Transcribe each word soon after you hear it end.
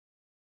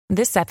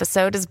This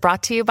episode is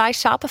brought to you by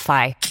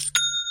Shopify.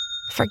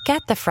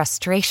 Forget the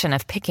frustration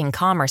of picking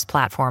commerce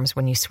platforms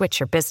when you switch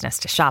your business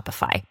to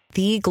Shopify,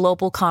 the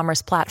global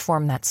commerce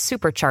platform that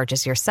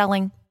supercharges your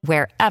selling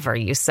wherever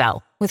you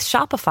sell. With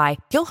Shopify,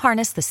 you'll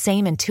harness the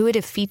same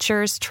intuitive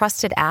features,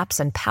 trusted apps,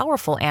 and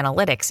powerful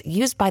analytics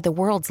used by the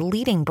world's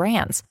leading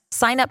brands.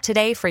 Sign up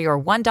today for your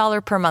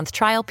 $1 per month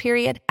trial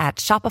period at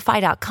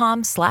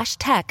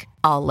shopify.com/tech,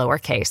 all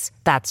lowercase.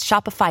 That's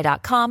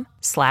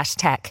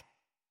shopify.com/tech.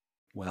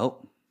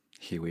 Well,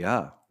 here we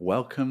are.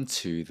 Welcome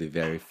to the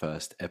very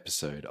first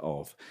episode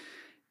of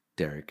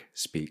Derrick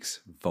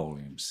Speaks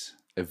Volumes,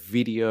 a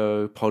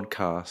video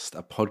podcast,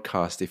 a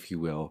podcast, if you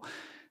will,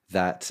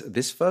 that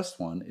this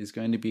first one is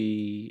going to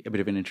be a bit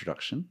of an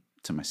introduction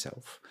to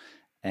myself.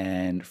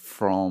 And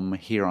from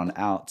here on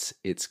out,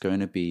 it's going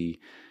to be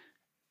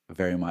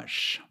very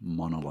much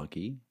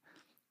monologue-y.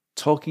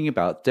 Talking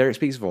about Derrick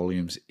Speaks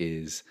Volumes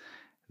is,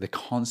 the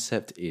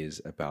concept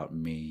is about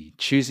me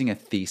choosing a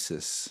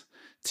thesis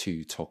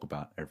to talk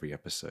about every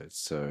episode.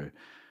 So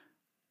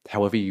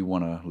however you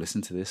want to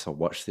listen to this or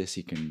watch this,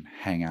 you can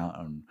hang out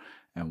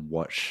and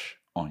watch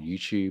on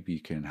YouTube. You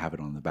can have it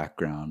on the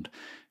background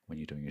when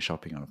you're doing your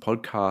shopping on a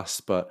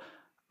podcast. But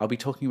I'll be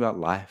talking about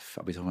life,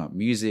 I'll be talking about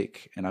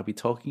music, and I'll be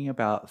talking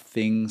about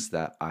things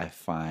that I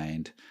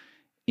find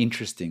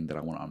interesting that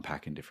I want to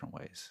unpack in different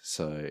ways.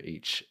 So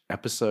each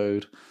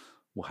episode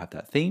will have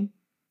that theme,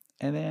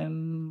 and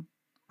then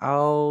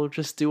I'll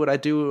just do what I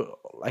do,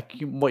 like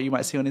what you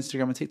might see on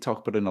Instagram and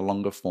TikTok, but in a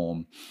longer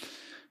form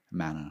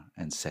manner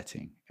and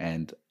setting.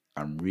 And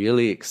I'm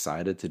really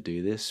excited to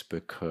do this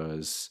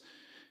because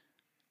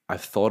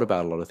I've thought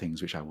about a lot of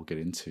things, which I will get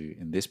into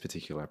in this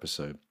particular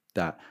episode,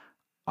 that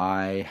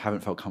I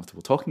haven't felt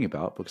comfortable talking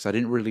about because I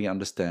didn't really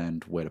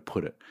understand where to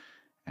put it.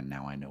 And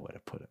now I know where to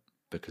put it,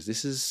 because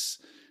there's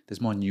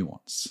more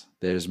nuance.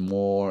 There's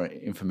more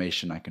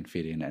information I can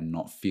fit in and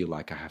not feel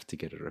like I have to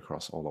get it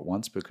across all at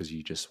once because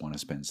you just want to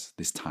spend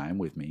this time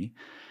with me.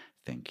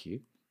 Thank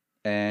you.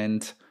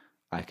 And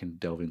I can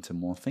delve into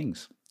more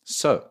things.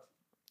 So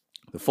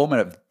the format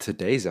of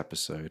today's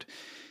episode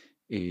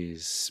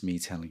is me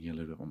telling you a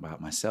little bit about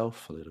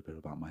myself, a little bit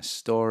about my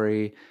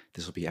story.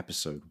 This will be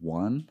episode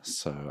 1.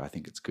 So I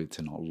think it's good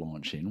to not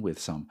launch in with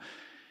some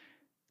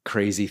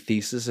crazy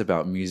thesis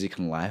about music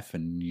and life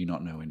and you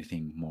not know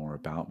anything more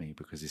about me,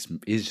 because this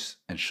is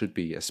and should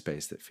be a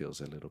space that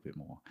feels a little bit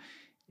more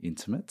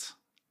intimate.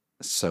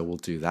 So we'll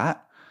do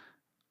that.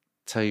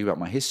 Tell you about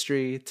my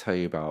history, tell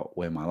you about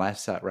where my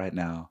life's at right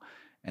now,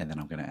 and then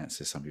I'm going to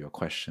answer some of your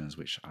questions,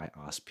 which I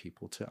ask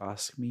people to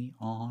ask me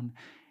on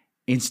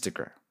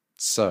Instagram.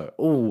 So,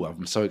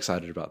 I'm so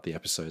excited about the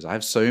episodes. I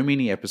have so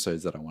many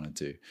episodes that I want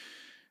to do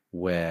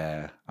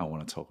where I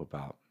want to talk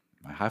about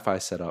my hi-fi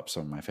setup,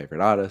 some of my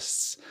favorite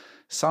artists,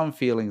 some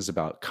feelings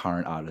about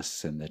current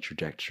artists and their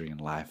trajectory in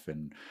life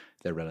and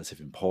their relative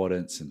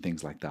importance and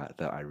things like that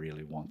I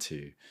really want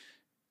to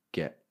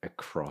get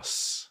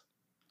across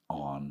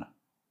on,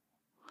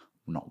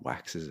 not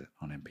wax, is it,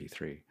 on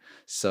MP3.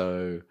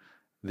 So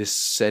this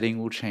setting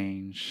will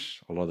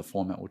change, a lot of the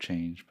format will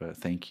change, but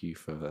thank you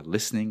for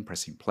listening,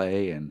 pressing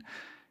play, and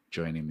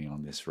joining me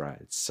on this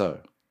ride.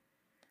 So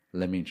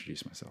let me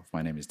introduce myself.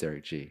 My name is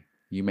Derrick G.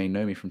 You may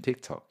know me from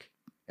TikTok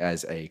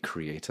as a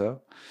creator.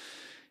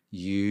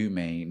 You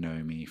may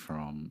know me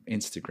from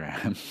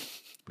Instagram,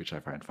 which I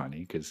find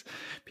funny because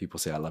people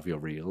say I love your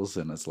reels,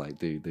 and it's like,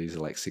 dude, these are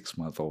like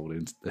 6-month-old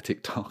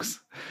TikToks.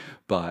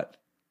 But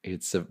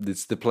it's a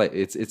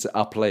place,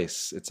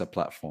 it's a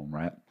platform,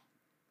 right?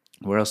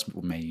 Where else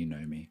may you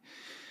know me?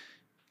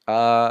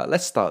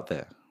 Let's start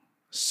there.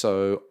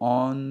 So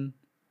on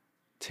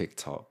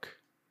TikTok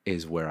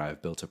is where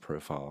I've built a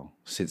profile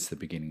since the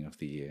beginning of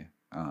the year,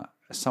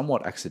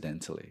 somewhat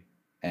accidentally.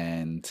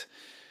 And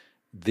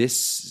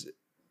this,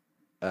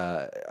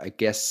 I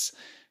guess,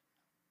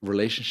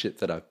 relationship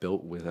that I've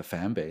built with a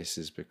fan base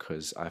is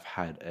because I've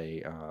had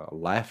a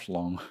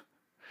lifelong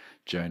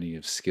journey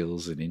of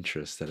skills and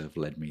interests that have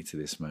led me to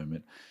this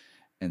moment.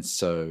 And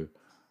so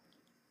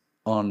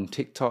on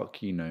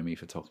TikTok, you know me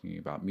for talking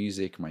about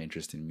music, my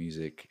interest in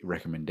music,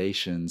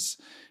 recommendations,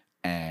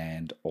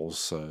 and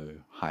also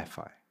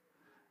hi-fi.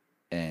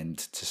 And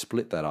to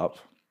split that up,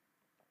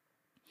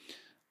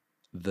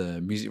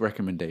 the music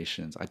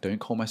recommendations, I don't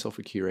call myself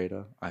a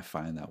curator. I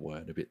find that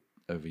word a bit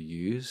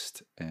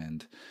overused,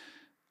 and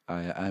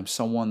I'm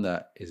someone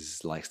that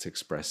likes to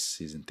express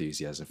his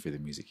enthusiasm for the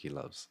music he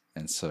loves.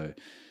 And so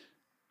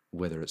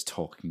whether it's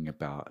talking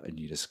about a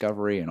new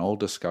discovery, an old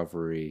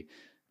discovery,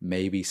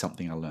 maybe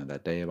something I learned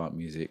that day about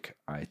music,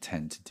 I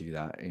tend to do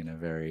that in a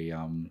very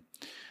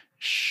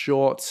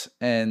short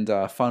and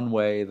fun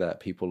way that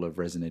people have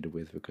resonated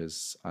with,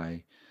 because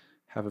I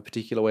have a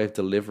particular way of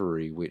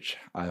delivery, which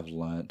I've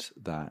learnt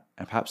that,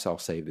 and perhaps I'll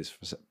save this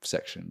for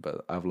section,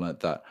 but I've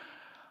learnt that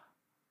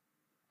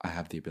I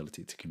have the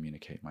ability to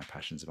communicate my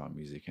passions about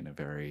music in a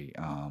very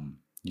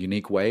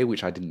unique way,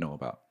 which I didn't know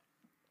about.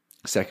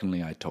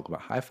 Secondly, I talk about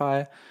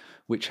hi-fi,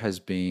 which has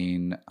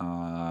been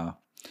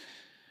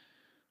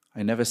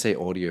I never say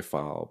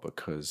audiophile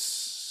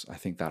because I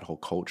think that whole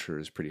culture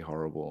is pretty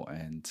horrible.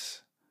 And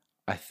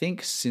I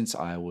think since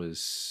I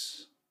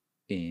was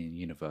in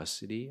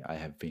university, I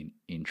have been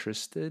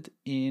interested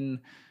in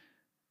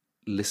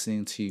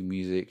listening to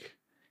music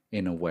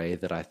in a way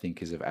that I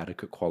think is of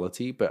adequate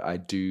quality, but I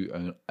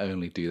do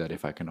only do that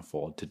if I can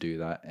afford to do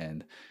that.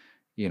 And,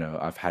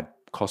 I've had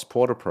cost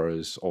Porter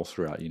Pros all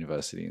throughout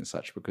university and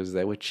such because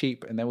they were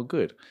cheap and they were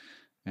good.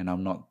 And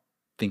I'm not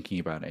thinking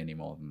about it any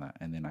more than that.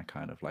 And then I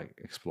kind of like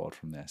explored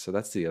from there. So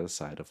that's the other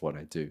side of what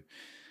I do.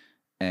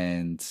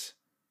 And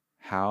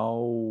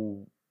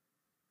how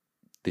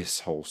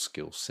this whole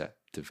skill set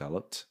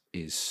developed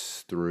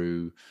is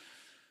through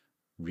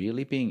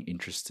really being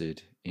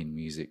interested in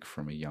music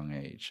from a young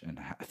age and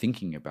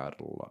thinking about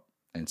it a lot.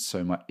 And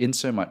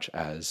so much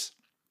as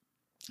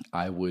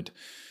I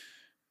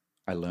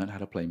learned how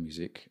to play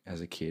music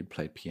as a kid,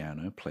 played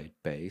piano, played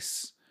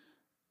bass,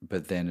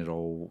 but then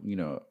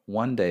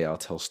one day I'll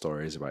tell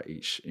stories about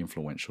each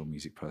influential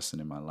music person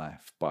in my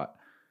life. But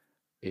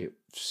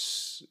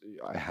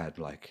I had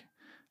like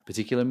a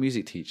particular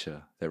music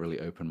teacher that really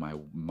opened my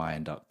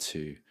mind up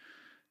to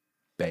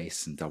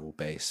bass and double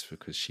bass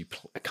because she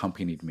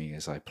accompanied me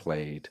as I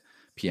played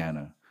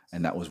piano,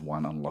 and that was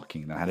one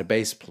unlocking. And I had a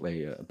bass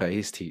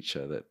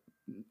teacher that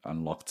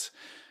unlocked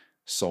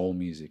soul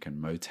music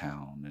and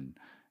Motown,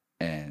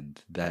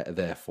 and that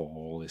therefore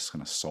all this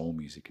kind of soul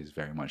music is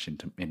very much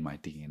in my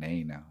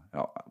DNA now.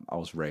 I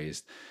was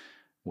raised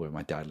where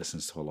my dad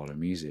listens to a lot of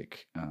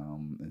music,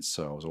 and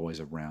so I was always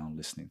around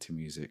listening to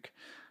music.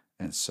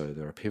 And so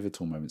there are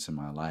pivotal moments in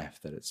my life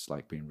that it's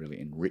like been really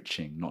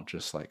enriching, not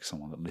just like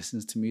someone that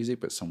listens to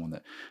music, but someone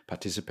that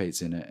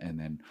participates in it and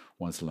then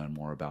wants to learn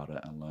more about it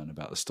and learn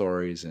about the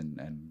stories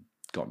and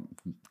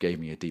gave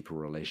me a deeper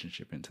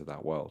relationship into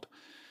that world.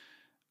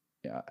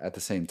 Yeah. At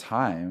the same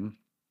time,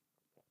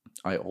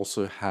 I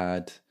also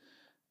had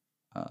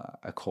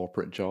a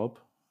corporate job.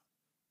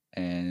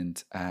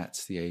 And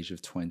at the age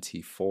of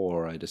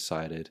 24, I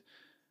decided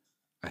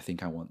I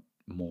think I want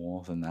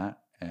more than that.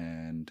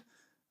 And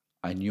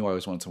I knew I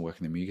always wanted to work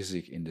in the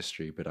music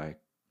industry, but I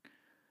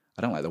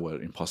don't like the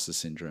word imposter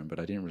syndrome, but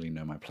I didn't really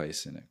know my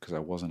place in it because I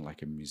wasn't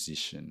like a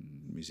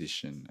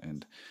musician,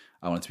 and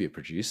I wanted to be a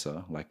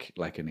producer, like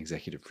an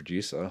executive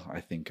producer. I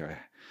think I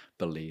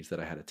believed that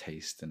I had a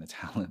taste and a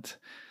talent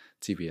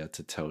to be able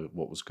to tell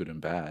what was good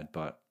and bad,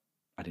 but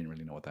I didn't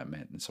really know what that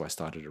meant. And so I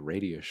started a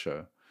radio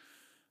show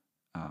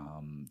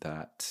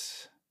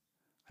that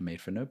I made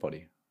for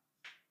nobody,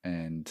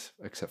 and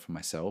except for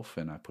myself,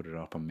 and I put it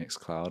up on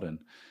Mixcloud, and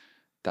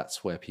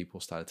that's where people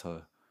started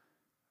to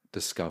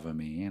discover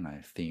me, and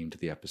I themed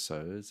the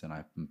episodes and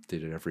I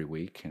did it every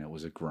week, and it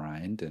was a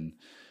grind. And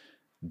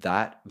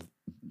that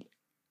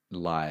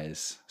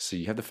so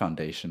you have the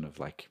foundation of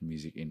like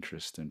music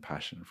interest and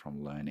passion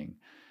from learning,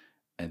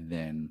 and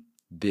then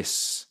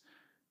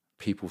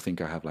people think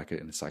I have like an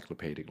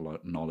encyclopedic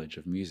knowledge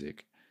of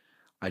music.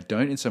 I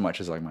don't, in so much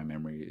as like my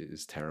memory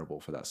is terrible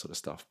for that sort of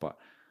stuff, but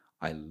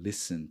I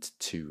listened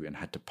to and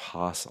had to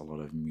pass a lot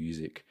of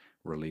music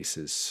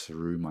releases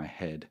through my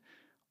head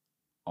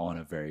on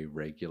a very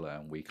regular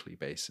and weekly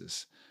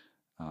basis,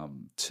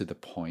 to the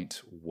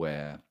point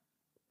where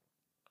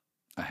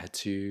I had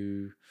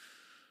to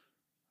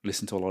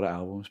listen to a lot of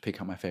albums, pick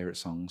up my favorite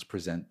songs,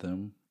 present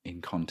them in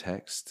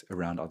context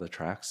around other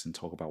tracks, and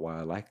talk about why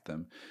I like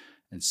them.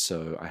 And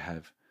so I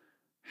have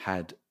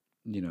had,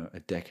 a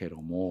decade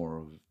or more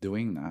of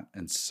doing that.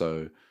 And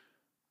so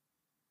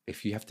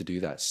if you have to do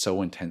that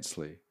so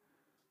intensely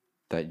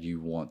that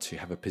you want to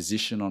have a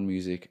position on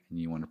music and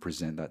you want to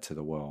present that to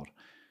the world,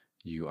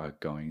 you are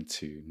going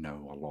to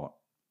know a lot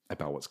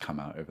about what's come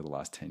out over the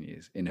last 10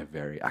 years in a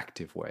very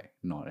active way,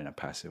 not in a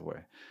passive way.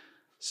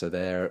 So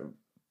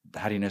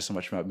how do you know so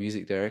much about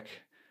music, Derrick?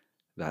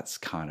 That's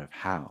kind of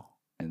how.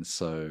 And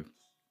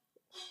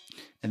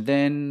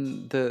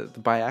then the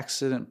by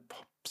accident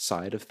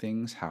side of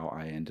things, how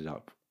I ended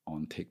up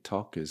on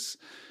TikTok is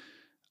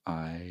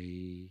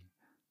I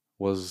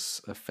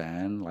was a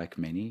fan, like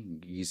many,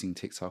 using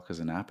TikTok as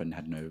an app and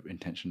had no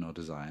intention or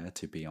desire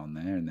to be on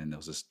there. And then there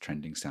was this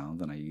trending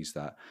sound, and I used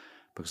that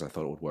because I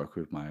thought it would work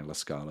with my La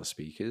Scala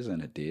speakers,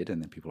 and it did.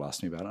 And then people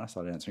asked me about it, and I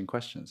started answering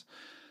questions.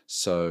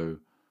 So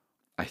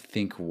I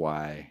think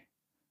why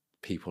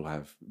people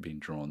have been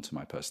drawn to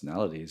my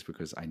personality is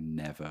because I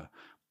never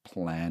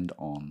planned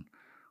on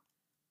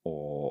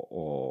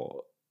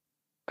or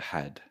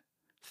had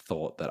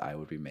thought that I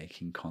would be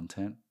making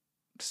content.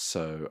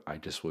 So I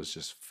was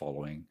just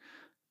following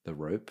the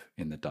rope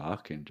in the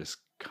dark and just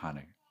kind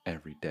of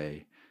every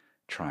day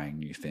trying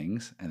new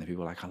things. And then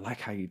people are like, I like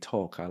how you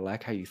talk. I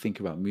like how you think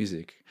about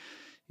music,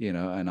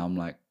 and I'm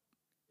like,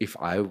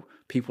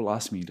 people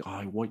ask me,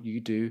 what you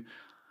do?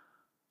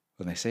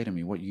 When they say to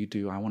me, what you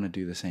do, I want to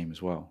do the same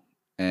as well.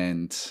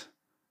 And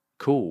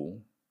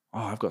cool.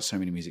 I've got so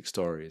many music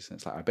stories. And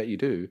it's like, I bet you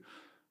do.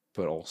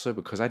 But also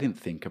because I didn't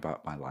think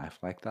about my life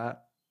like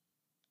that,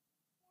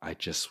 I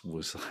just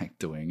was like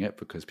doing it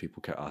because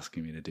people kept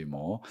asking me to do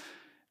more,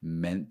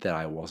 meant that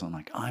I wasn't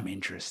like, I'm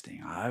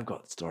interesting, I've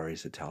got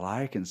stories to tell,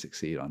 I can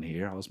succeed on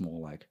here. I was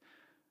more like,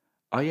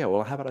 Oh yeah,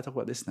 well, how about I talk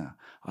about this now?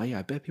 Oh yeah,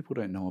 I bet people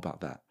don't know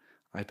about that.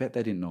 I bet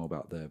they didn't know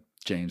about the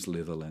James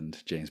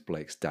Litherland, James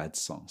Blake's dad's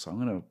song. So I'm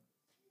gonna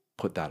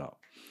put that up,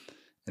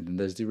 and then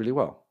those do really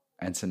well.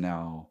 And so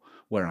now,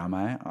 where am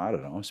I? I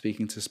don't know. I'm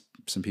speaking to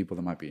some people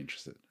that might be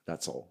interested.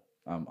 That's all.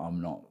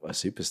 I'm not a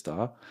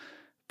superstar,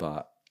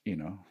 but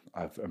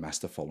I've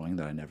amassed a following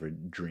that I never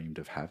dreamed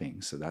of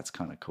having. So that's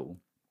kind of cool.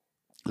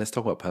 Let's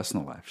talk about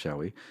personal life, shall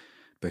we?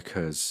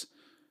 Because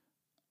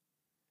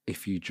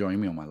if you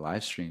join me on my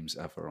live streams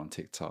ever on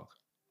TikTok,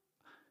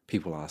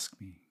 people ask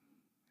me,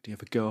 do you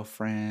have a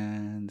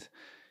girlfriend?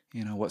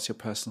 What's your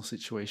personal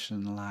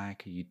situation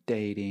like? Are you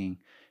dating?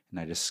 And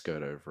I just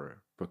skirt over it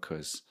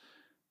because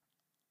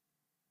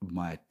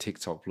my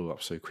TikTok blew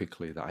up so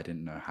quickly that I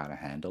didn't know how to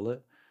handle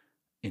it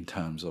in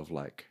terms of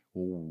like,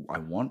 ooh, I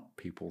want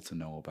people to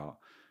know about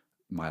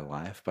my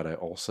life, but I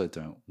also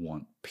don't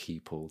want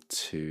people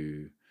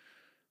to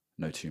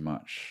know too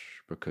much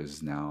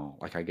because now,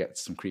 like, I get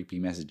some creepy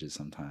messages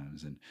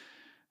sometimes, and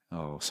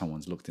oh,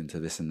 someone's looked into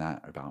this and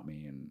that about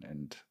me,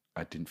 and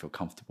I didn't feel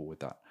comfortable with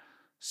that.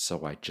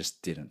 So I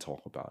just didn't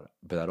talk about it.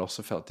 But that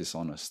also felt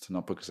dishonest,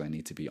 not because I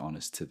need to be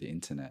honest to the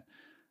internet,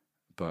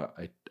 but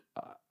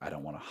I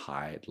don't want to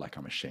hide like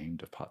I'm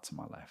ashamed of parts of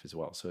my life as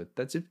well. So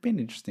it's been an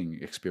interesting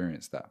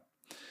experience that.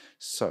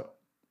 So,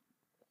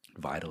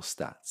 vital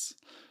stats.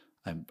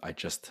 I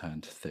just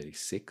turned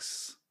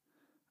 36.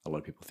 A lot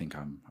of people think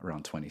I'm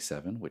around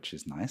 27, which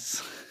is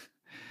nice.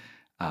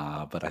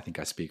 But I think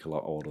I speak a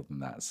lot older than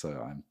that.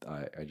 So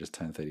I just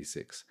turned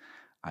 36.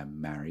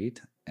 I'm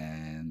married,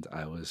 and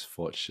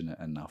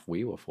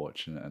we were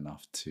fortunate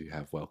enough to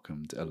have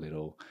welcomed a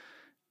little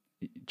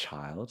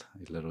child,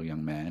 a little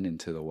young man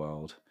into the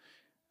world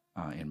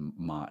in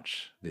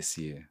March this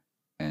year.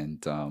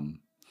 And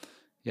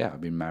yeah,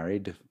 I've been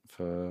married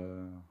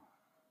for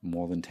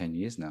more than 10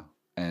 years now.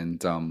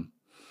 And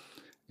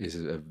is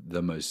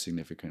the most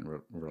significant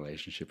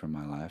relationship in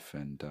my life,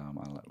 and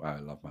I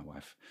love my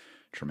wife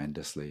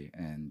tremendously,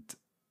 and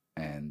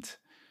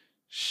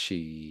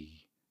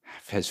she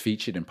has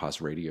featured in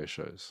past radio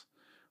shows.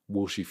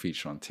 Will she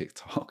feature on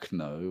TikTok?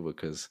 No,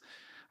 because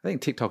I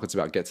think TikTok is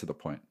about get to the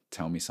point,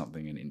 tell me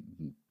something,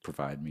 and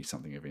provide me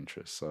something of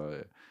interest.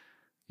 So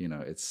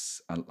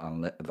it's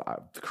unless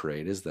the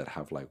creators that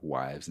have like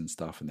wives and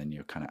stuff, and then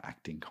you're kind of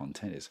acting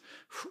content is,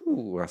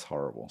 whew, that's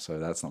horrible. So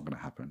that's not going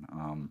to happen.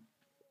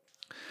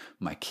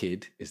 My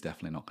kid is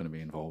definitely not going to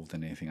be involved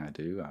in anything I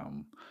do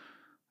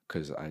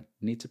because I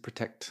need to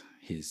protect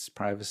his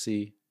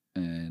privacy.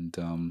 And,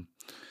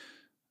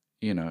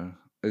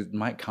 it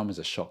might come as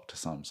a shock to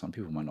some. Some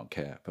people might not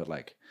care. But,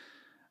 like,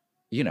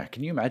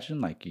 can you imagine,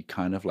 like, you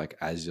kind of, like,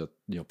 as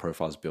your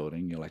profile's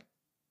building, you're like,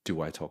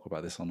 do I talk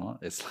about this or not?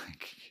 It's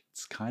like,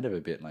 it's kind of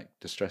a bit, like,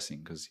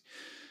 distressing because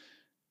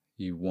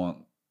you want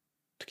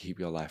to keep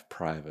your life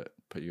private,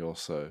 but you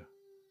also...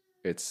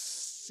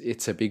 It's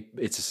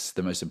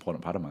the most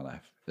important part of my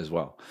life as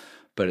well,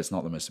 but it's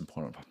not the most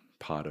important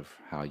part of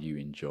how you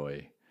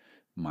enjoy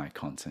my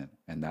content,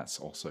 and that's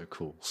also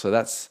cool. So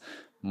that's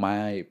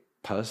my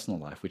personal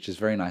life, which is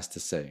very nice to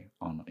say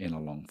in a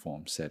long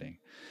form setting.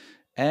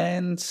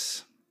 And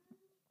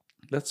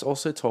let's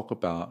also talk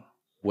about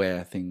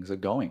where things are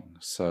going.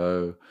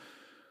 So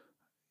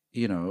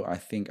I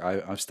think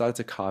I've started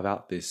to carve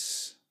out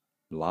this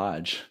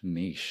large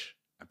niche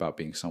about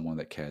being someone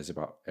that cares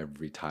about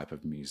every type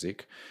of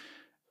music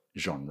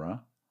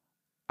genre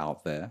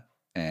out there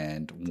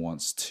and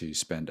wants to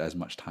spend as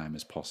much time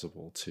as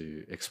possible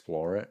to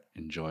explore it,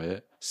 enjoy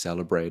it,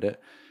 celebrate it,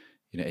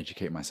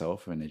 educate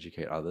myself and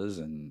educate others,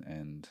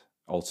 and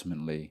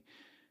ultimately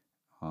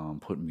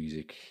put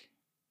music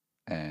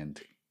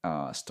and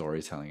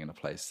storytelling in a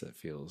place that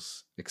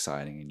feels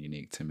exciting and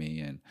unique to me,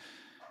 and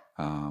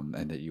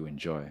that you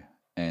enjoy.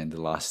 And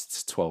the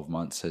last 12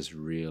 months has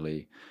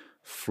really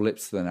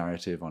flipped the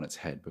narrative on its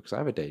head because I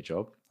have a day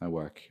job. I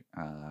work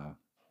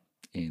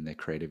in the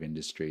creative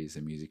industries,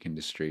 the music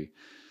industry,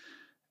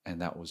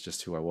 and that was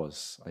just who I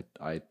was.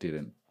 I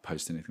didn't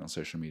post anything on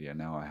social media.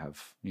 Now I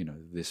have,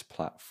 this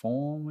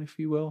platform, if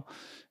you will,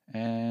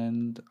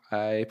 and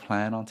I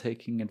plan on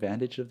taking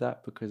advantage of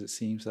that because it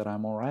seems that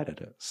I'm all right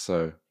at it.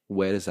 So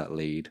where does that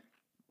lead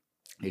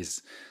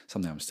is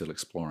something I'm still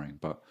exploring,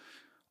 but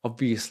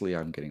obviously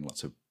I'm getting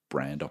lots of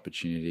brand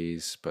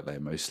opportunities, but they're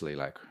mostly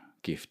like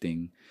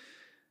gifting.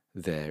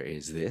 There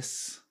is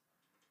this,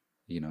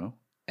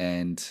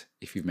 and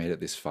if you've made it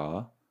this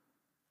far,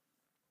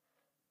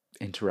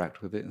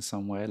 interact with it in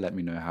some way. Let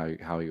me know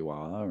how you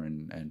are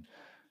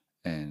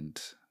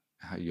and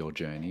how your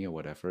journey or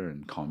whatever,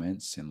 and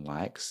comments and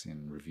likes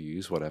and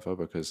reviews, whatever,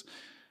 because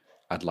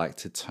I'd like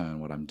to turn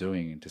what I'm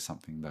doing into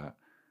something that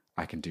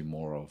I can do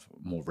more of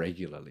more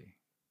regularly.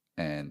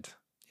 And,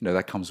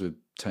 that comes with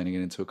turning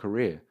it into a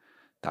career.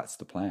 That's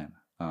the plan.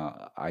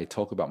 I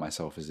talk about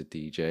myself as a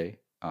DJ,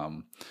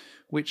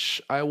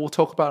 which I will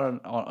talk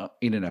about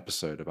in an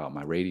episode about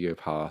my radio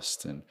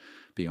past and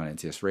being on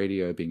NTS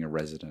Radio, being a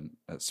resident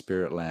at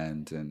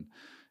Spiritland,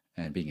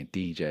 and being a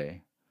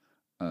DJ.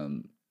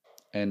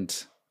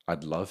 And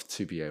I'd love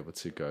to be able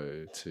to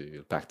go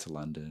back to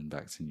London,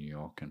 back to New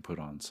York, and put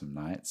on some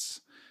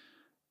nights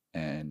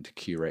and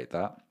curate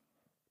that,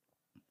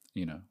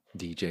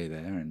 DJ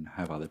there and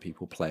have other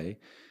people play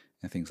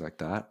and things like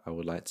that. I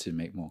would like to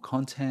make more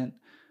content.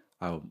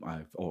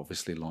 I'm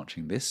obviously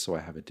launching this, so I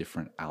have a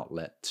different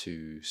outlet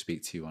to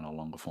speak to you on a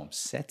longer form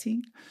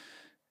setting.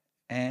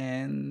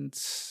 And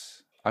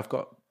I've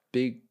got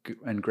big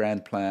and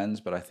grand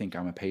plans, but I think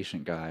I'm a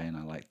patient guy and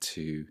I like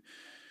to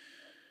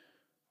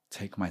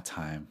take my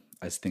time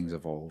as things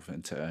evolve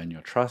and to earn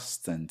your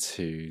trust and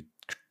to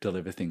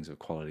deliver things of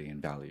quality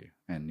and value.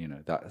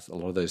 And, that's a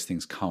lot of those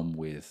things come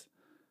with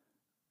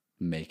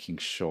making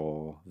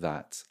sure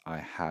that I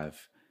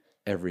have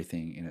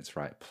everything in its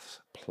right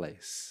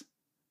place,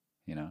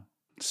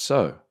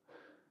 So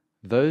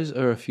those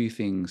are a few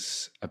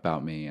things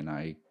about me. And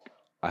I,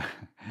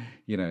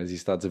 as you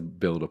start to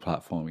build a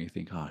platform, you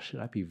think, oh, should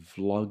I be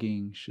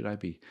vlogging? Should I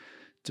be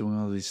doing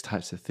all these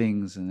types of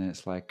things? And then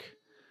it's like,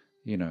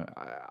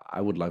 I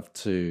would love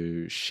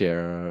to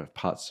share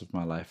parts of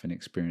my life and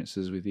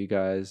experiences with you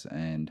guys.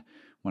 And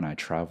when I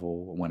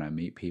travel, when I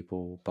meet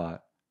people,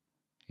 but,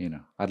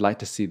 I'd like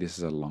to see this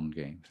as a long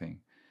game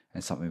thing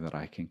and something that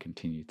I can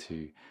continue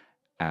to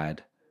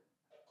add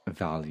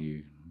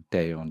value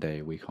day on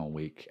day, week on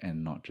week,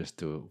 and not just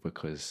do it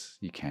because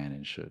you can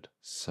and should.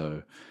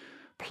 So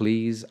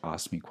please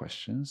ask me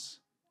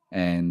questions.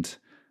 And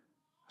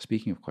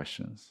speaking of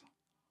questions,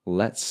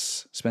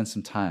 let's spend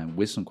some time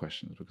with some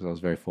questions, because I was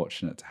very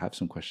fortunate to have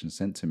some questions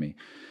sent to me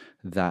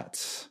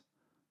that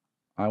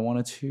I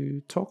wanted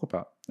to talk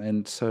about.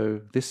 And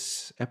so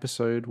this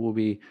episode will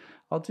be,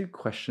 I'll do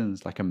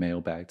questions like a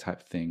mailbag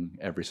type thing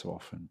every so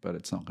often, but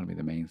it's not going to be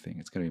the main thing.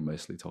 It's going to be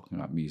mostly talking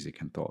about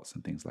music and thoughts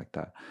and things like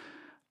that.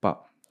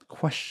 But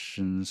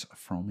questions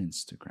from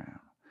Instagram.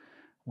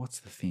 What's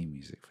the theme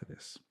music for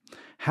this?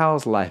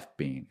 How's life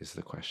been is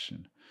the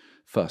question.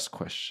 First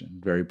question,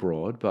 very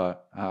broad,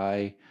 but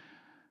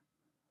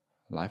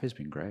life has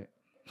been great.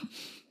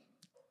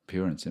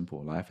 Pure and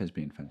simple. Life has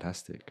been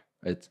fantastic.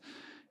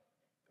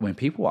 When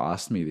people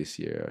asked me this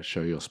year,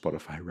 show your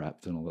Spotify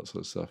Wrapped and all that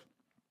sort of stuff,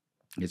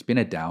 it's been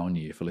a down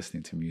year for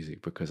listening to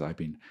music because I've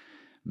been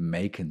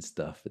making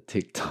stuff for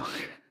TikTok.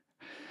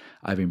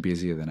 I've been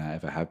busier than I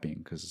ever have been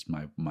because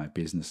my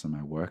business and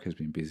my work has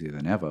been busier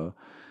than ever.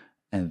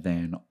 And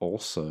then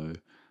also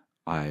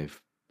I've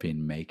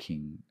been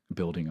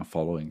building a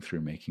following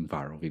through making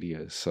viral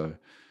videos. So,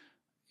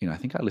 I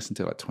think I listened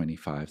to like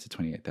 25 to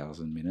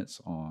 28,000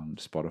 minutes on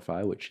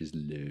Spotify, which is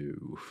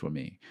low for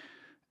me.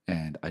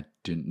 And I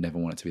never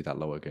want it to be that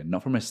low again.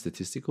 Not from a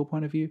statistical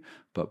point of view,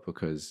 but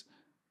because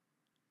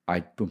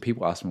when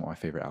people ask me what my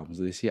favorite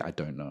albums are this year, I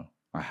don't know.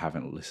 I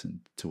haven't listened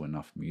to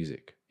enough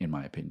music, in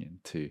my opinion,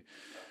 to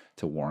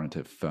warrant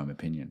a firm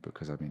opinion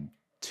because I've been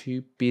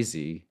too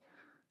busy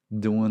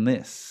doing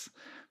this.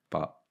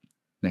 But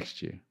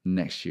next year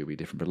will be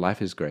different. But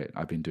life is great.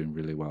 I've been doing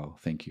really well.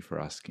 Thank you for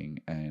asking.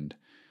 And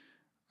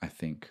I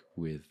think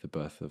with the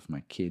birth of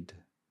my kid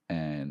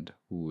and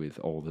with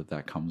all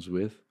that comes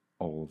with,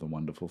 all the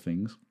wonderful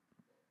things,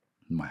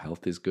 my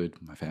health is good,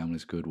 my family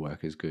is good,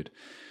 work is good.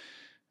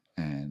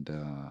 And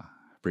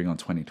bring on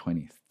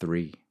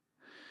 2023.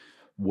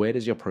 Where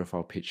does your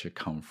profile picture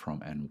come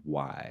from and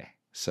why?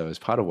 So as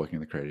part of working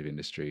in the creative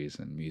industries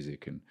and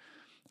music, and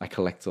I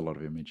collect a lot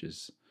of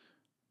images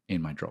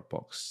in my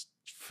Dropbox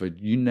for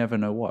you never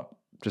know what,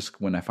 just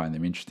when I find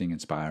them interesting,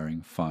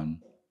 inspiring,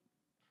 fun.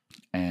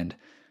 And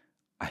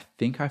I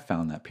think I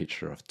found that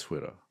picture of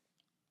Twitter.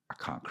 I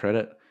can't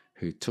credit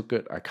who took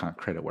it. I can't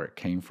credit where it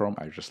came from.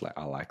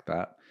 I like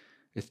that.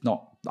 It's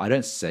not, I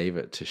don't save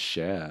it to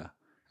share.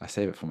 I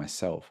save it for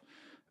myself.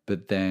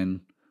 But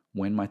then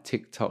when my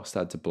TikTok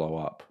started to blow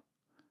up,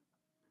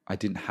 I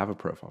didn't have a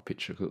profile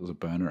picture because it was a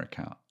burner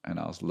account. And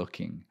I was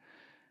looking,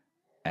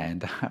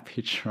 and that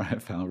picture I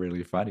found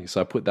really funny. So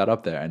I put that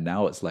up there, and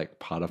now it's like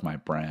part of my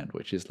brand,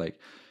 which is like,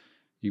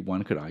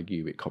 one could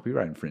argue with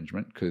copyright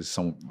infringement because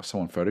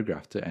someone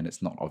photographed it and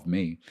it's not of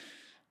me.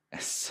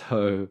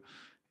 So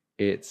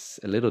it's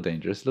a little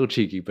dangerous, a little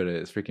cheeky, but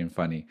it's freaking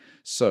funny.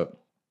 So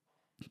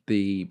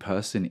the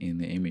person in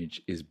the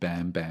image is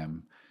Bam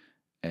Bam,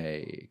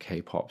 a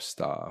K-pop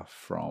star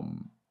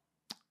from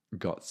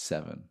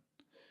GOT7.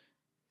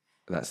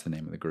 That's the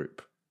name of the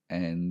group.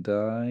 And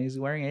he's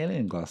wearing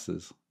alien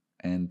glasses.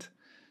 And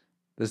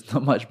there's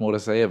not much more to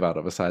say about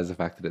it besides the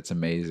fact that it's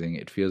amazing.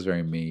 It feels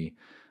very me.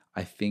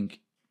 I think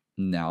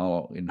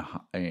now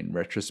in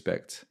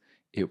retrospect,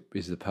 it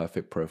is the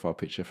perfect profile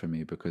picture for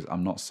me because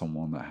I'm not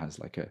someone that has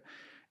like a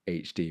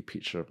HD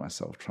picture of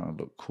myself trying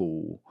to look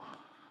cool.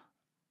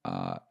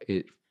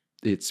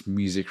 It's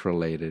music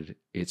related,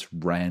 it's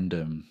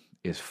random,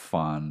 it's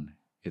fun,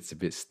 it's a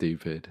bit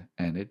stupid,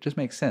 and it just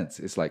makes sense.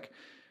 It's like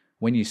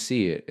when you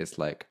see it, it's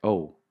like,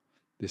 oh,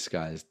 this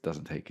guy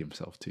doesn't take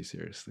himself too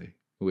seriously,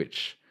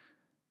 which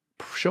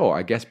sure,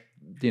 I guess,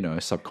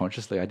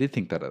 subconsciously I did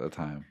think that at the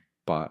time,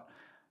 but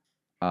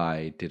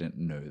I didn't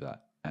know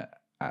that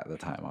at the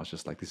time. I was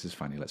just like, this is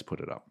funny, let's put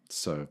it up.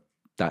 So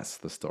that's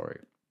the story.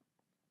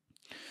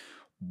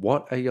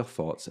 What are your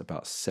thoughts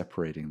about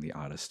separating the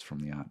artist from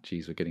the art?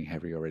 Geez, we're getting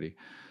heavy already.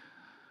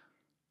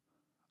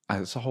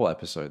 It's a whole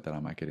episode that I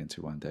might get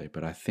into one day,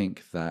 but I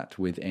think that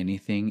with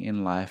anything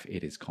in life,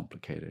 it is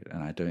complicated,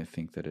 and I don't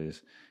think that it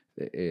is.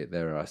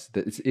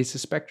 It's a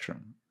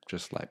spectrum,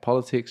 just like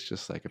politics,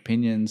 just like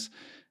opinions,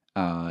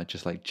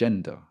 just like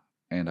gender,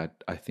 and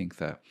I think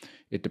that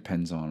it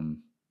depends on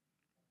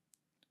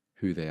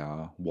who they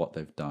are, what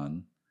they've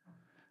done.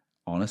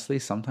 Honestly,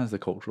 sometimes the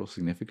cultural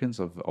significance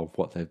of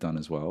what they've done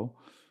as well,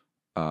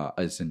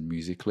 as in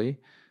musically.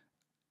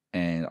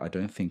 And I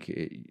don't think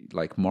it,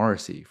 like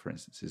Morrissey, for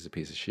instance, is a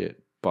piece of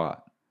shit,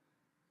 but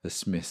the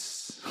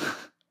Smiths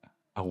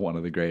are one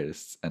of the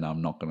greatest, and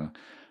I'm not gonna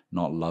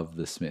not love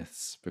the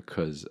Smiths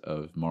because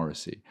of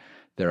Morrissey.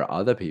 There are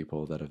other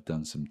people that have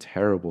done some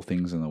terrible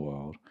things in the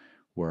world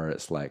where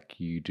it's like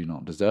you do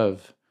not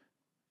deserve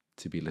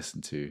to be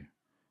listened to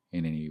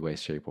in any way,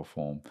 shape, or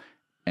form,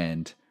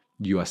 and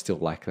you are still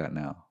like that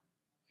now,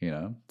 you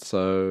know?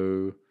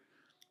 So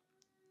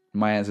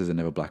my answers are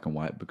never black and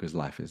white because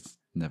life is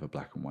never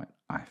black and white,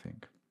 I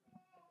think.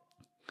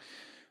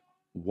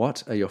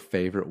 What are your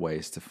favorite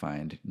ways to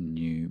find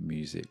new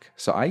music?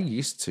 So I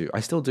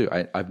still do.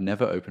 I've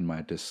never opened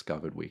my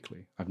Discovered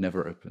Weekly. I've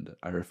never opened it.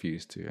 I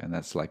refuse to. And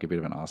that's like a bit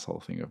of an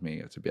asshole thing of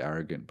me. It's a bit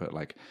arrogant, but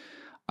like,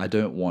 I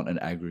don't want an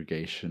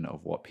aggregation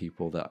of what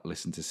people that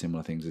listen to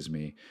similar things as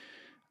me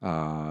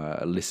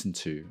listen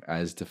to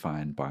as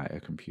defined by a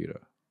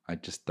computer. I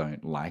just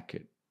don't like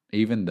it.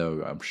 Even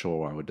though I'm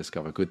sure I would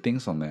discover good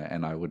things on there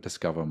and I would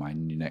discover my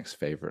next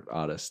favorite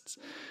artists,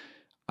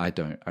 I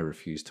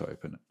refuse to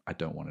open it. I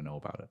don't want to know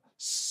about it.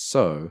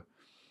 So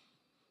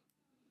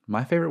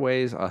my favorite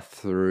ways are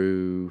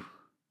through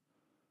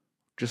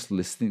just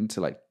listening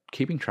to, like,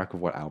 keeping track of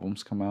what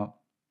albums come out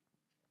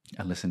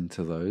and listening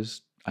to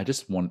those. I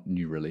just want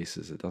new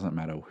releases. It doesn't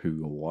matter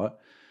who or what.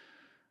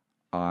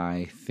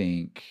 I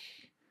think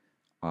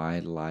I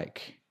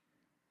like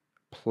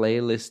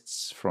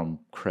playlists from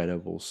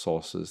credible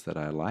sources that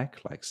I like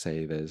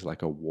say there's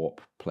like a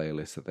Warp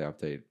playlist that they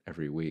update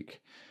every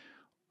week,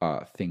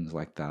 things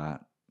like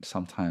that.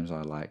 Sometimes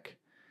I like,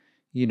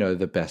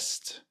 the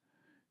best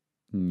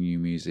new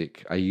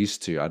music. I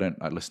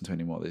listen to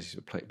anymore. There used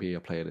to be a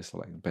playlist of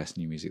like the best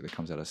new music that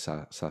comes out of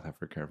South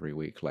Africa every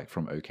week, like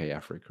from OK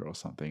Africa or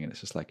something, and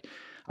it's just like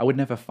I would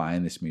never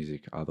find this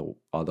music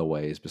other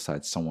ways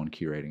besides someone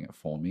curating it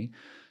for me.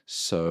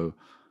 So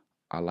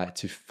I like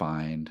to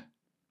find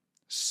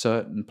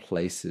certain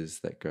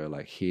places that go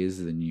like, here's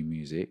the new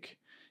music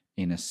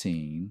in a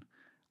scene.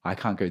 I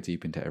can't go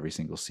deep into every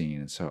single scene,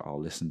 and so I'll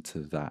listen to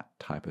that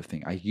type of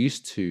thing. I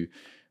used to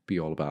be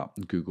all about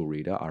Google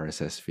Reader,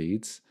 RSS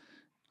feeds,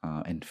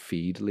 and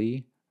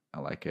Feedly,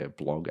 like a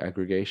blog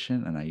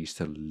aggregation, and I used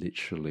to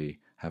literally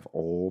have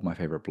all my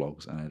favorite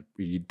blogs, and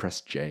you'd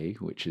press J,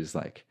 which is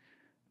like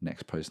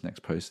next post,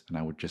 and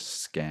I would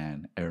just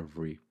scan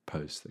every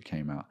post that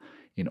came out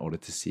in order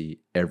to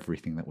see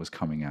everything that was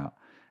coming out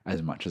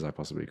as much as I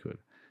possibly could.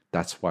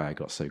 That's why I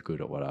got so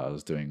good at what I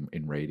was doing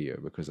in radio,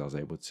 because I was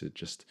able to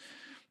just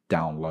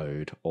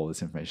download all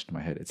this information to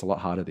my head. It's a lot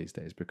harder these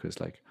days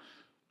because like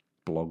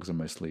blogs are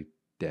mostly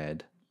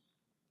dead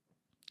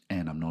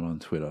and I'm not on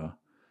Twitter.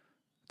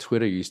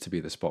 Twitter used to be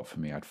the spot for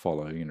me. I'd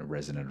follow,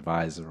 Resident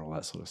Advisor, all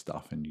that sort of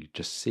stuff, and you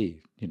just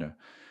see,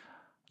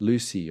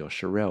 Lucy or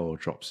Sherelle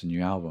drops a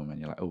new album and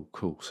you're like, oh,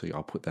 cool. So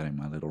I'll put that in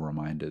my little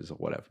reminders or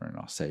whatever, and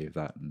I'll save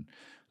that and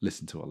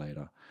listen to it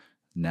later.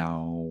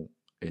 Now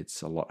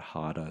it's a lot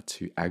harder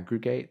to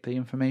aggregate the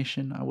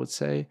information, I would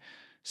say.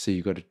 So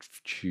you've got to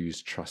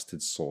choose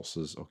trusted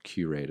sources or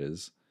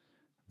curators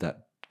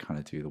that kind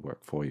of do the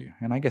work for you.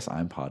 And I guess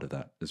I'm part of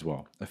that as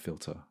well, a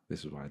filter.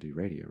 This is why I do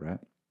radio, right?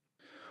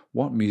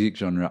 What music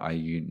genre are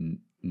you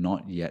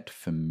not yet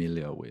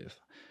familiar with?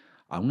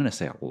 I'm going to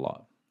say a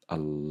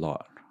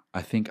lot.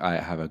 I think I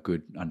have a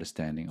good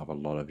understanding of a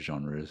lot of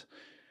genres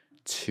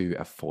to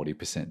a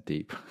 40%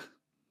 deep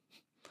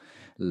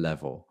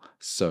level.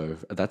 So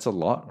that's a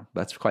lot.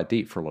 That's quite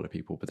deep for a lot of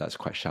people, but that's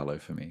quite shallow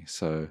for me.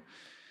 So,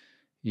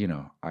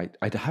 I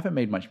haven't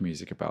made much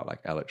music about like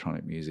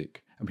electronic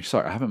music.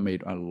 I haven't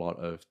made a lot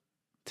of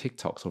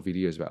TikToks or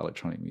videos about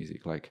electronic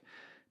music, like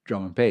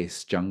drum and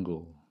bass,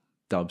 jungle,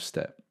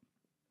 dubstep,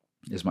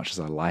 as much as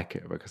I like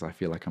it, because I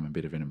feel like I'm a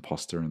bit of an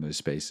imposter in those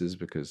spaces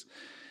because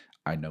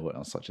I know it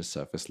on such a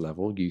surface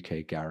level.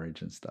 UK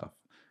garage and stuff,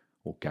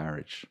 or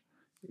garage,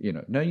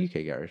 no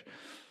UK garage.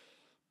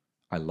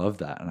 I love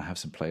that, and I have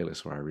some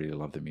playlists where I really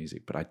love the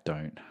music, but I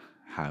don't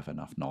have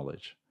enough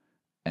knowledge.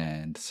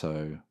 And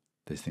so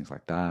there's things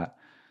like that.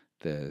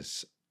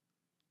 There's,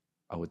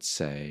 I would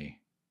say,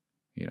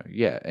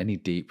 any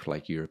deep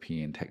like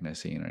European techno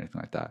scene or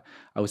anything like that.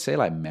 I would say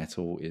like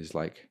metal is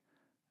like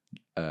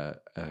a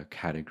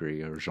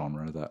category or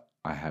genre that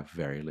I have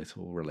very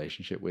little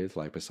relationship with.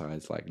 Like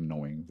besides like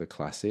knowing the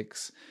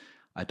classics,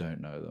 I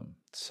don't know them.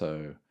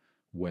 So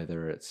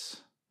whether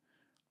it's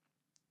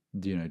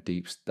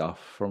deep stuff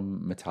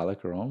from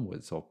Metallica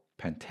onwards or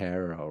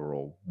Pantera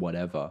or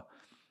whatever,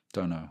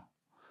 don't know.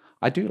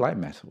 I do like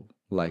metal.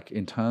 like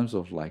in terms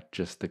of like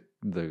just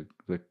the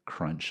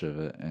crunch of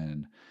it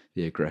and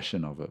the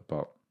aggression of it.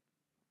 But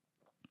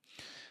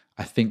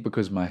I think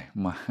because my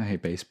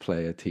bass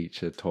player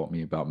teacher taught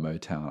me about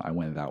Motown, I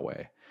went that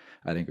way.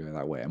 I didn't go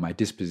that way. And my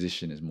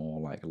disposition is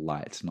more like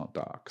light, not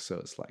dark. So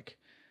it's like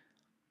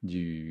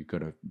you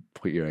got to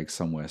put your eggs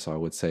somewhere. So I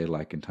would say,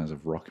 like, in terms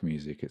of rock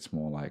music, it's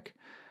more like,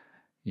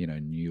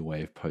 new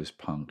wave, post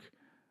punk,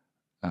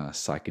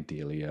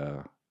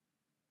 psychedelia,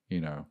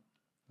 you know,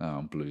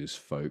 blues,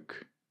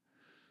 folk,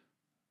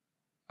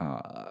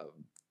 uh,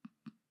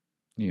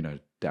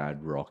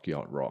 dad rock,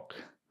 yacht rock.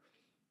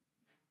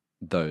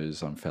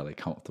 Those I'm fairly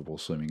comfortable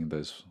swimming in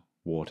those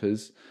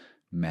waters.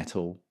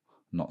 Metal,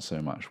 not so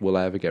much. Will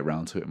I ever get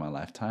round to it in my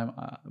lifetime?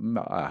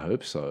 I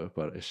hope so,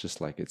 but it's just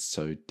like it's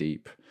so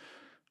deep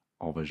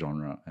of a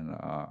genre, and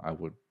I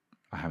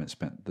haven't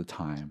spent the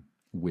time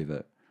with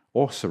it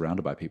or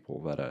surrounded by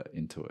people that are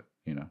into it.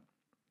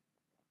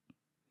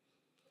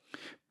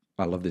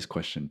 I love this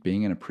question.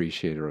 Being an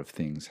appreciator of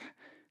things,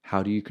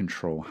 how do you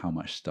control how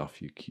much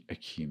stuff you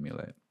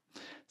accumulate?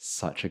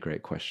 Such a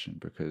great question,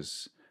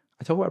 because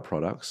I talk about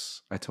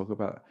products, I talk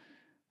about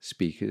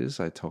speakers,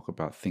 I talk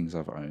about things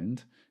I've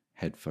owned,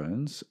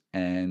 headphones,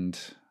 and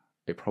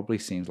it probably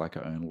seems like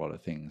I own a lot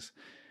of things.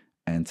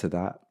 And to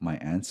that, my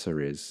answer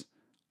is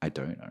I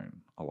don't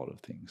own a lot of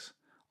things.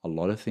 A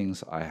lot of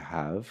things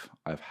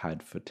I've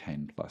had for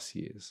 10 plus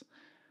years.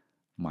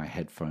 My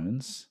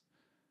headphones,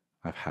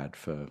 I've had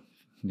for,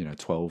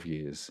 12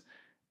 years,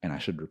 and I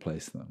should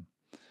replace them.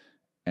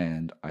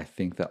 And I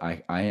think that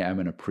I am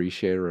an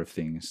appreciator of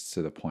things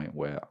to the point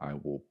where I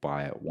will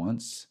buy it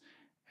once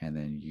and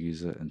then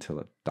use it until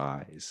it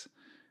dies.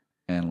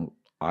 And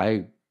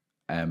I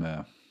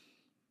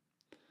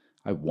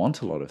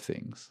want a lot of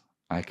things.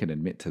 I can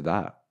admit to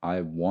that.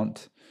 I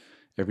want,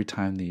 every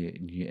time the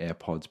new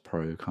AirPods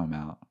Pro come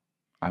out,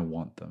 I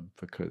want them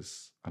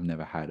because I've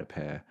never had a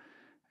pair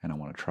and I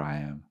want to try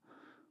them.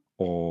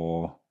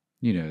 Or,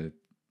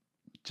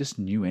 just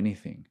new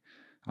anything.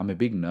 I'm a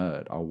big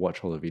nerd. I'll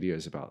watch all the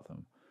videos about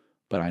them,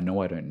 but I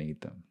know I don't need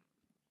them.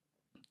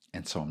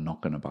 And so I'm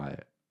not going to buy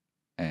it.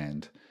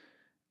 And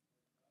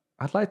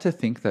I'd like to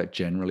think that,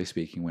 generally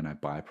speaking, when I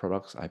buy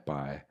products, I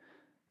buy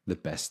the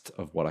best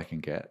of what I can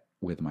get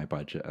with my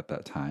budget at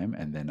that time.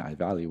 And then I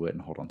value it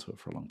and hold on to it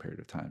for a long period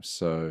of time.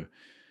 So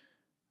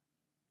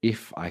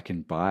if I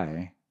can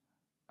buy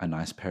a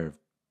nice pair of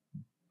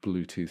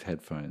Bluetooth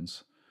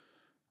headphones,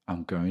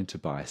 I'm going to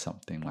buy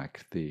something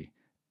like the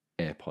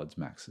AirPods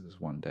Maxes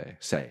one day.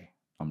 Say,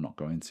 I'm not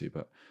going to,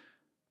 but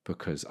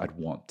because I'd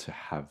want to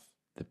have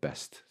the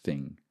best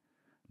thing.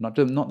 Not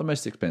the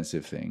most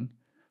expensive thing,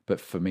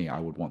 but for me, I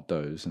would want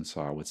those. And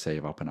so I would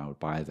save up and I would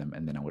buy them,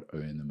 and then I would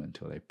own them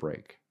until they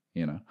break,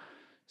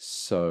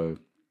 So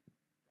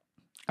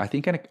I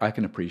think I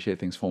can appreciate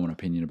things, form an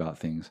opinion about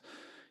things.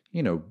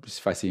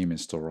 If I see them in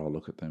store, I'll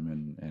look at them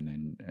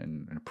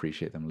and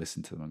appreciate them,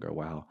 listen to them and go,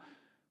 wow.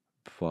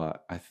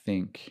 But I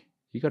think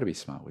you got to be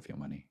smart with your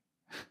money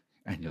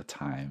and your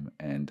time.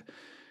 And,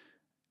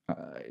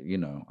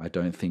 I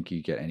don't think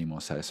you get any more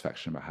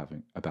satisfaction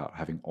about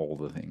having all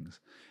the things.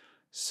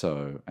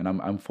 So, and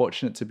I'm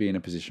fortunate to be in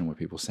a position where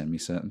people send me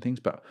certain things,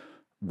 but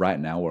right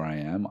now where I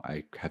am,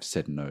 I have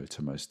said no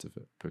to most of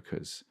it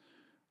because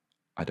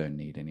I don't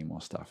need any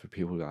more stuff. If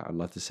people are like, I'd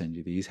love to send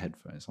you these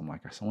headphones, I'm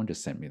like, someone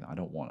just sent me that. I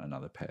don't want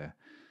another pair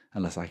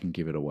unless I can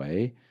give it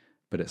away.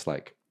 But it's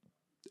like,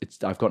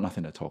 I've got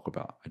nothing to talk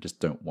about. I just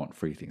don't want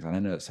free things. And I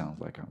know it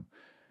sounds like I'm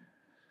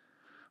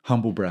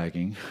humble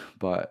bragging,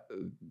 but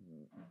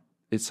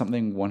it's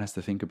something one has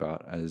to think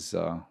about as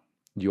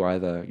you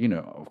either,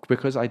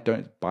 because I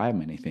don't buy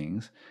many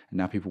things and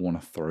now people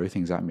want to throw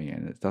things at me,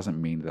 and it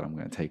doesn't mean that I'm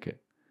going to take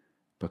it,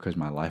 because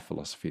my life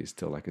philosophy is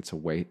still like it's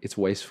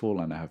wasteful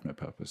and I have no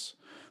purpose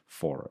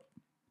for it.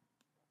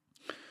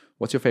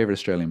 What's your favorite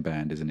Australian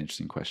band is an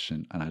interesting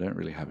question, and I don't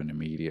really have an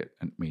immediate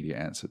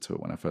answer to it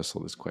when I first saw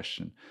this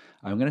question.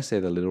 I'm going to say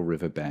the Little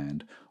River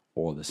Band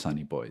or the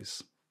Sunny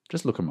Boys.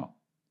 Just look them up.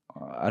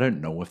 I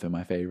don't know if they're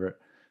my favorite.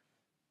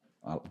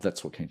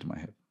 That's what came to my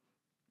head.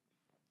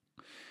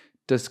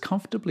 Does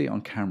comfortably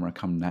on camera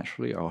come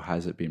naturally, or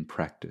has it been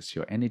practiced?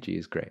 Your energy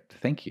is great.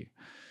 Thank you.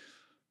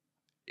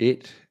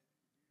 It,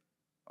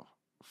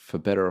 for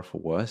better or for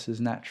worse,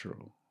 is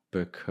natural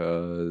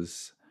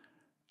because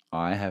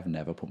I have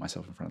never put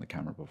myself in front of the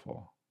camera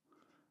before.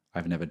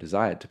 I've never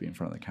desired to be in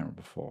front of the camera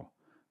before.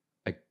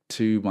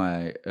 To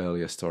my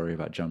earlier story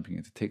about jumping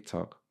into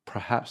TikTok,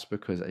 perhaps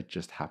because it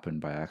just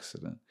happened by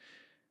accident,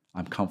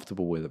 I'm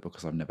comfortable with it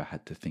because I've never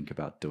had to think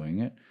about doing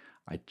it.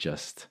 I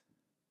just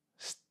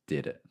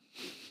did it.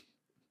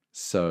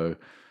 So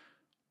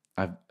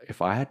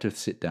if I had to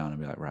sit down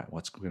and be like, right,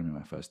 what's going to be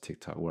my first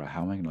TikTok?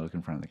 How am I going to look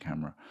in front of the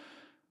camera?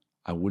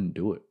 I wouldn't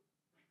do it.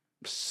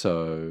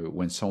 So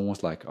when someone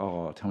was like,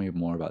 oh, tell me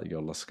more about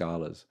your La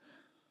Scalas,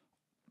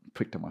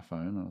 picked up my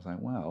phone and I was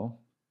like, well,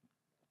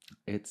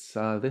 it's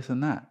this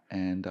and that.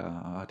 And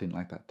I didn't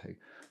like that take.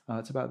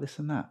 It's about this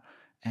and that.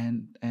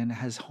 And it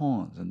has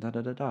horns and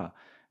da-da-da-da.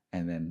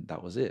 And then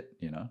that was it,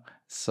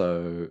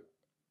 So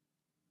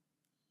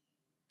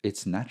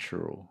it's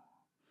natural.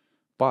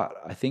 But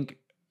I think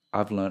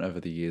I've learned over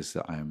the years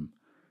that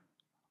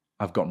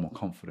I've gotten more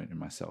confident in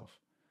myself,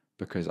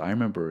 because I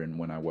remember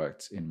when I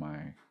worked in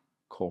my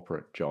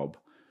corporate job,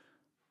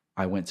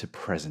 I went to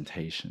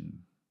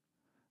presentation.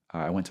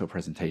 I went to a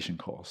presentation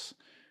course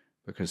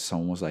because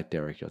someone was like,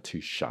 Derrick, you're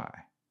too shy.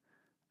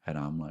 And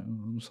I'm like,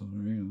 oh, I'm sorry.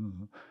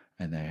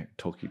 And they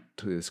took you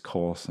to this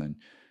course and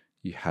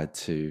you had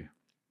to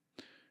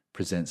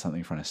present something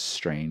in front of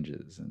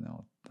strangers. And it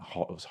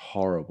was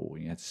horrible.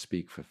 You had to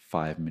speak for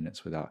 5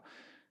 minutes without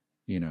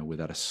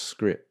a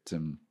script.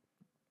 And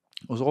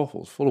it was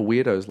awful. It was full of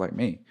weirdos like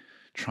me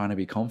trying to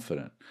be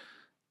confident.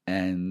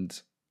 And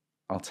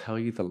I'll tell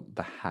you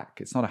the hack.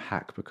 It's not a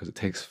hack because it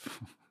takes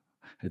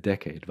a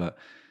decade, but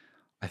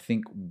I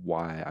think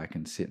why I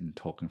can sit and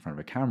talk in front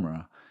of a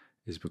camera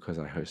is because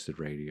I hosted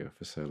radio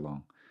for so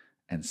long.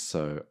 And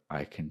so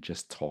I can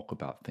just talk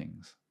about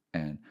things.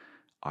 And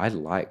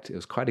it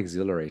was quite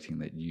exhilarating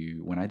that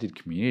when I did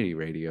community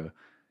radio,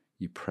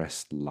 you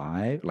press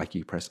live, like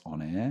you press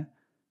on air,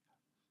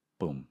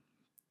 boom,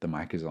 the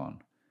mic is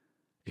on.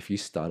 If you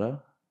stutter,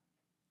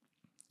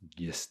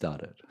 you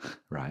stuttered,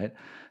 right?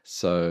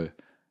 So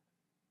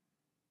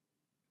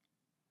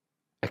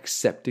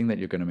accepting that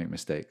you're going to make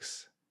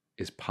mistakes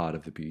is part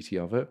of the beauty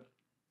of it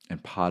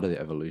and part of the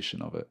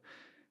evolution of it.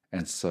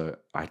 And so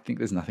I think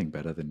there's nothing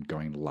better than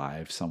going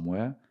live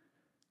somewhere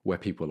where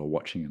people are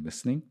watching and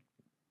listening,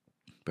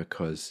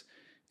 because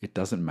it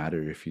doesn't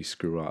matter if you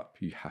screw up,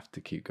 you have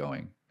to keep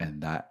going.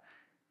 And that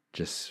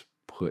just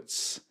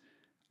puts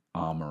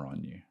armor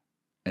on you.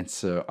 And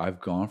so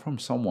I've gone from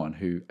someone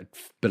who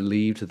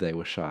believed they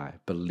were shy,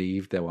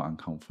 believed they were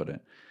unconfident,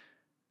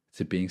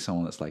 to being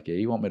someone that's like, yeah,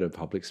 you want me to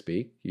public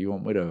speak? You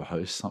want me to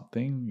host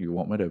something? You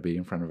want me to be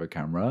in front of a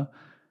camera?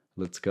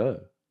 Let's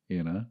go.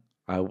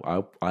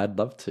 I'd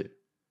love to,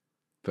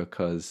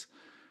 because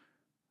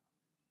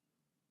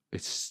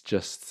it's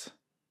just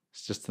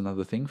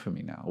another thing for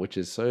me now, which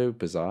is so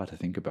bizarre to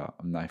think about.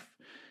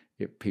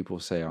 People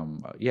say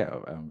I'm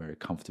very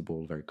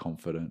comfortable, very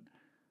confident,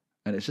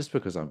 and it's just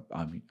because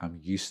I'm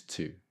used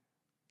to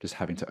just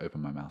having to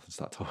open my mouth and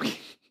start talking.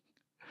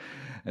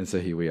 And so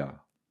here we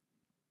are.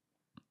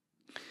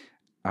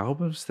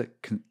 Albums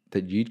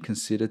that you'd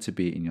consider to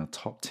be in your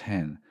top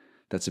 10.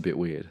 That's a bit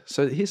weird.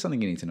 So here's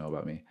something you need to know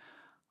about me.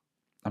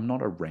 I'm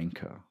not a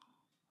ranker.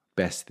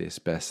 Best this,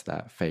 best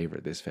that,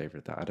 favorite this,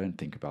 favorite that. I don't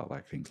think about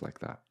things like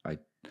that.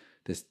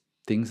 There's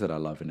things that I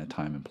love in a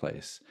time and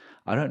place.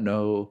 I don't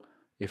know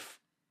if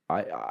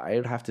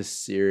I'd have to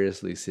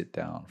seriously sit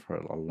down for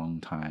a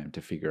long time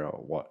to figure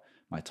out what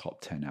my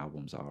top 10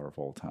 albums are of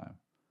all time.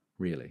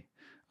 Really.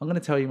 I'm going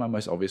to tell you my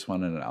most obvious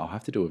one, and I'll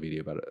have to do a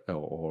video about it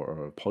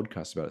or a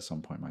podcast about it at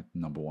some point, my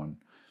number one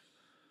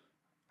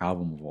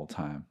album of all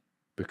time,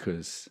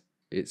 because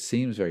it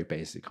seems very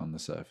basic on the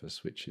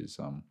surface, which is,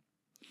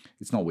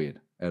 it's not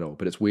weird at all,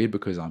 but it's weird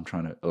because I'm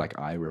trying to,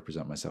 I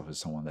represent myself as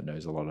someone that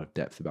knows a lot of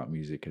depth about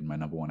music, and my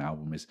number one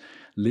album is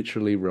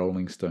literally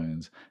Rolling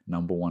Stone's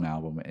number one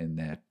album in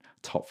their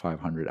top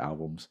 500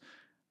 albums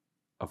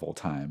of all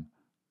time.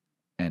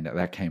 And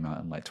that came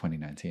out in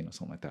 2019 or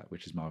something like that,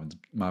 which is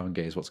Marvin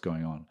Gaye's What's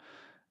Going On.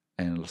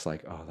 And it's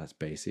like, oh, that's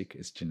basic.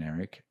 It's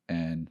generic.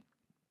 And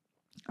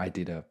I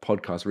did a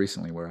podcast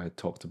recently where I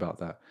talked about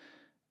that.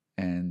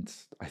 And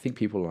I think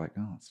people are like,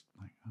 oh, it's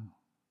like,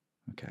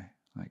 oh, okay.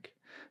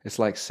 It's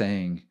like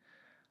saying,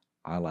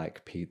 I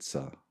like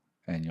pizza.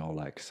 And you're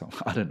like,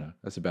 I don't know.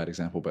 That's a bad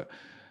example. But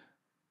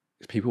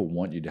people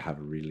want you to have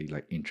a really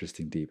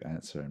interesting, deep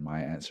answer. And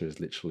my answer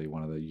is literally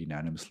one of the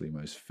unanimously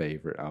most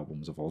favorite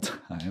albums of all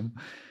time.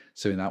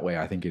 So in that way,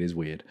 I think it is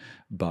weird.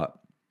 But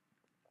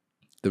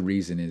the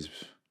reason is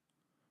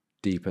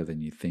deeper than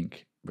you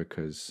think,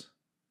 because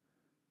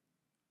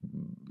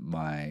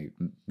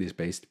this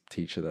bass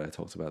teacher that I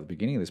talked about at the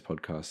beginning of this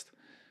podcast,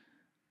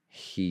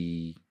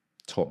 he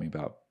taught me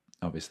about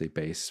obviously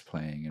bass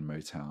playing in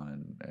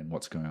Motown and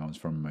what's going on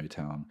from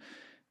Motown.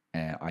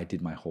 And I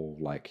did my whole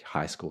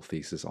high school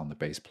thesis on the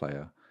bass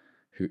player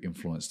who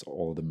influenced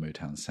all the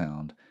Motown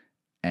sound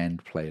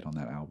and played on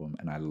that album.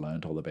 And I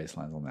learned all the bass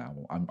lines on the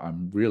album.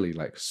 I'm really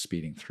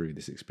speeding through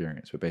this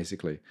experience, but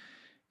basically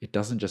it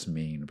doesn't just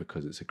mean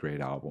because it's a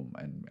great album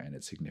and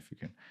it's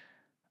significant.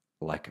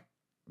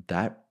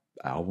 That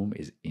album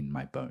is in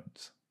my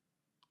bones,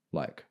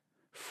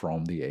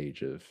 from the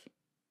age of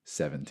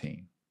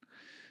 17.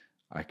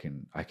 I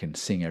can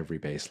sing every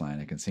bass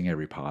line. I can sing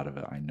every part of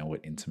it. I know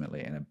it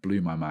intimately, and it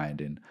blew my mind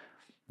in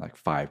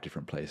 5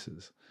 different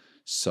places.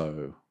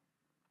 So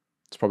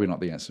it's probably not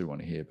the answer we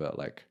want to hear, but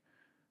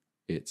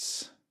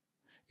it's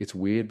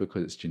weird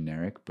because it's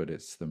generic, but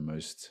it's the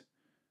most.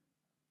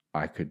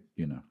 I could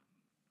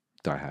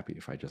die happy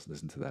if I just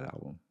listened to that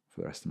album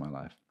for the rest of my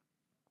life.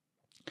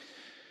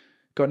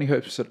 Got any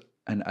hopes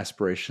and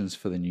aspirations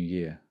for the new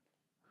year?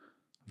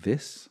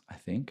 This, I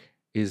think,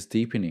 is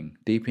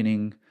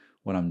deepening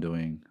what I'm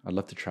doing. I'd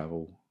love to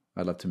travel.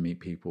 I'd love to meet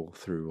people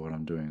through what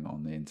I'm doing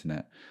on the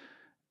internet.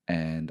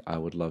 And I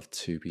would love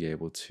to be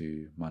able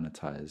to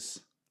monetize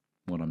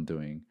what I'm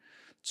doing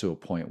to a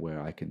point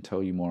where I can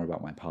tell you more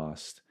about my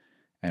past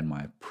and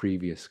my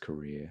previous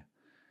career.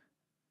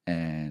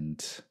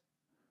 And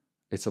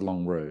it's a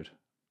long road,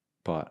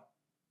 but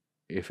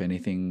if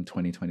anything,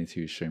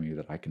 2022 showed me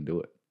that I can do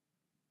it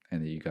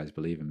and that you guys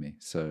believe in me.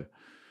 So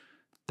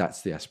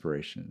that's the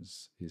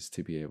aspirations, is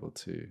to be able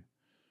to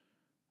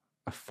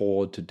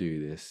afford to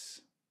do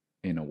this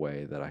in a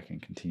way that I can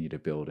continue to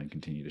build and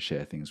continue to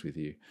share things with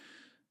you.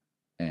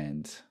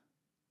 And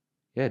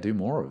yeah, do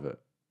more of it.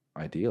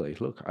 Ideally,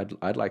 look,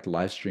 I'd like to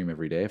live stream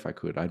every day if I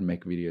could. I'd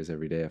make videos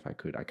every day if I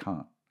could. I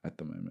can't at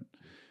the moment.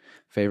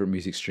 Favorite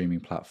music streaming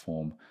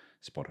platform,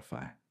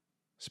 Spotify.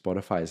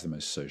 Spotify is the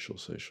most social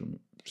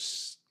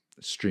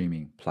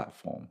streaming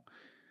platform.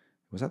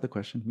 Was that the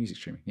question? Music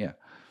streaming, yeah.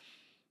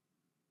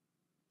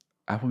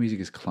 Apple Music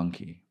is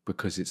clunky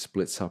because it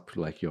splits up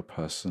like your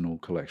personal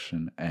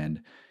collection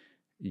and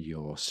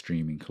your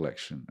streaming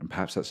collection. And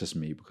perhaps that's just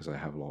me because I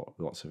have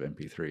lots of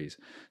MP3s.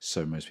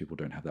 So most people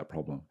don't have that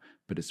problem,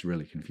 but it's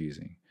really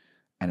confusing.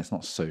 And it's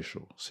not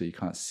social. So you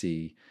can't,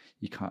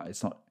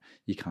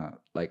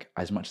 like,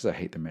 as much as I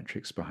hate the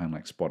metrics behind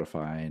like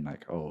Spotify and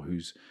like, oh,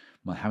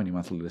 how many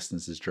monthly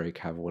listeners does Drake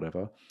have or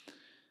whatever?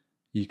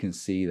 You can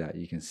see that.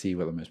 You can see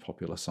what the most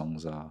popular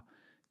songs are.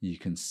 You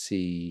can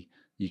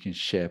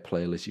share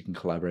playlists. You can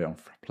collaborate on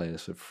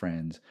playlists with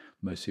friends.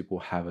 Most people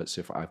have it.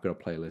 So if I've got a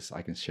playlist,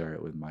 I can share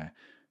it with my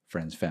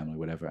friends, family,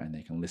 whatever, and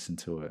they can listen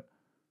to it.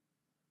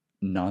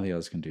 None of the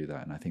others can do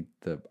that. And I think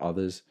the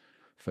others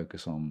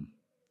focus on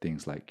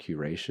things like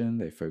curation.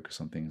 They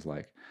focus on things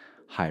like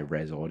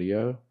high-res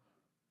audio.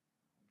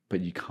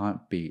 But you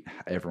can't beat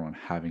everyone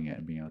having it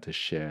and being able to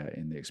share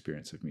in the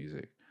experience of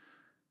music.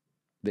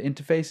 The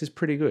interface is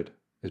pretty good.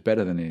 It's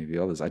better than any of the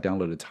others. I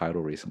downloaded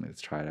Tidal recently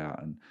to try it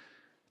out, and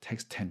it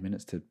takes 10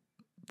 minutes to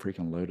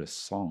freaking load a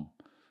song.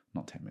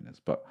 Not 10 minutes,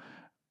 but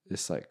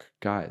it's like,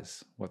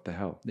 guys, what the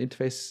hell? The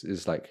interface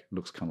is like,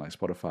 looks kind of like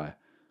Spotify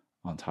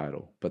on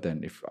Tidal, but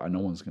then if no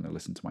one's going to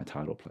listen to my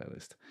Tidal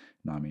playlist,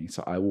 you know what I mean?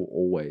 So I will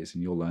always,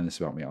 and you'll learn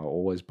this about me, I'll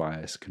always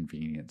bias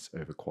convenience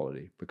over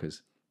quality,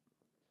 because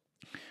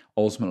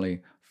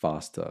ultimately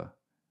faster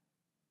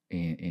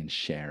in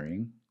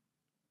sharing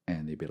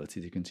and the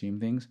ability to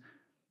consume things,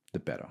 the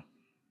better.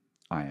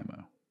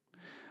 IMO.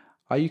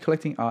 Are you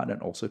collecting art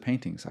and also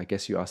paintings? I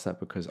guess you asked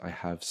that because I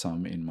have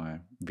some in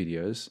my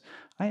videos.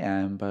 I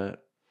am,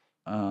 but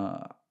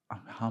I'm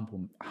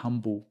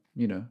humble,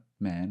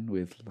 man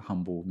with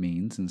humble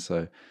means, and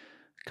so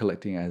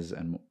collecting as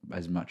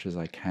much as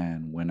I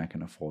can when I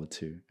can afford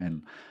to.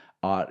 And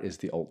art is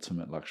the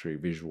ultimate luxury,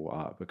 visual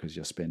art, because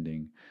you're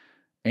spending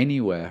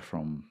anywhere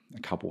from a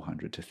couple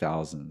hundred to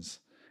thousands,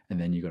 and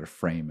then you got to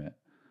frame it,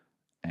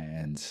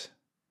 and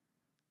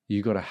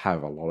you got to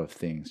have a lot of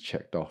things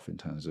checked off in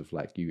terms of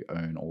like, you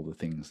own all the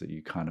things that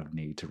you kind of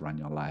need to run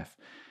your life.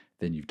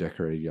 Then you've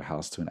decorated your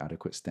house to an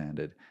adequate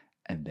standard,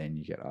 and then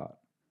you get art.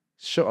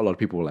 Sure, a lot of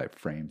people will like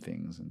frame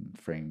things and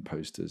frame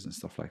posters and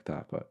stuff like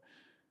that, but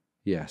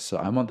yeah, so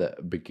I'm on the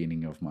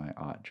beginning of my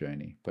art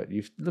journey. But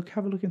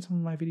have a look in some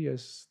of my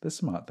videos. There's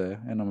some art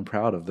there, and I'm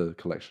proud of the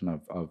collection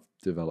I've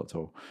developed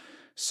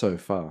so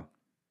far.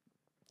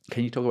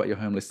 Can you talk about your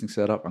home listening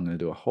setup? I'm going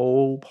to do a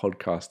whole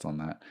podcast on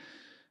that.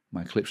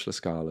 My Klipschler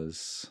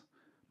Scalas,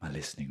 my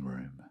listening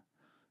room,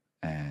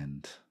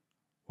 and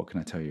what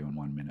can I tell you in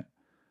 1 minute?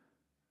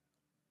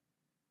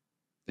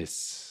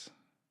 It's,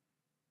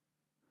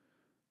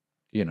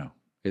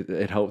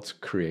 it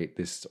helped create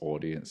this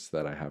audience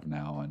that I have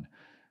now,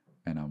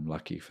 and I'm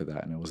lucky for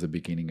that. And it was the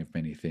beginning of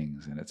many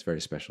things, and it's very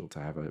special to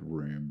have a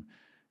room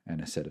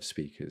and a set of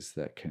speakers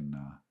that can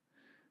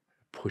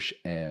push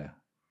air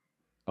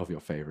of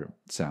your favorite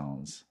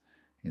sounds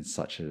in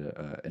such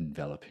a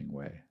enveloping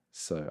way.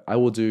 So I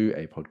will do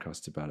a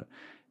podcast about it.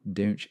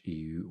 Don't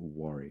you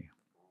worry.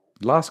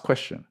 Last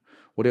question.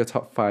 What are your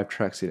top 5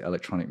 tracks in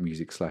electronic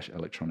music /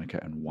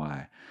 electronica, and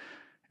why?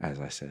 As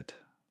I said,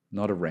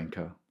 not a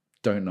ranker.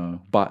 Don't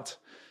know. But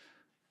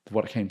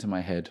what came to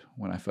my head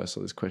when I first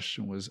saw this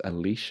question was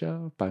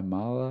Alicia by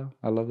Marla.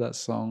 I love that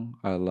song.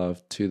 I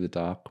love To the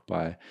Dark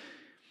by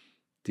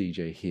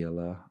DJ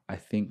Healer. I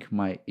think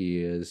my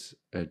ears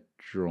are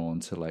drawn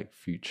to like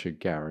future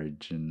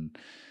garage and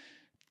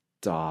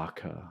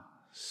darker,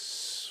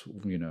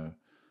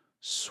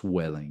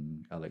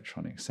 swelling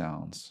electronic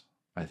sounds.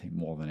 I think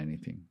more than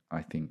anything.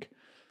 I think,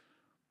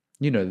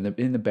 in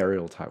the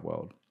burial type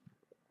world,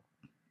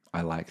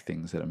 I like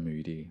things that are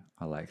moody.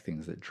 I like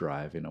things that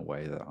drive in a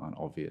way that aren't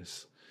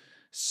obvious.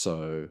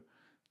 So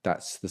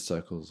that's the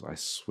circles I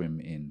swim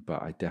in,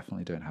 but I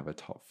definitely don't have a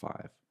top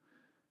 5.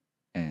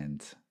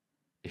 And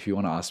if you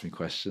want to ask me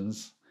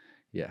questions,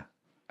 yeah,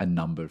 a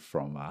number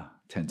from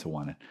 10 to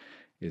 1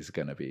 is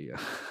going to be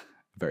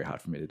very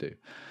hard for me to do.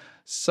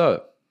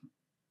 So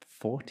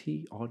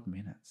 40 odd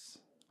minutes.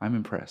 I'm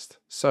impressed.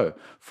 So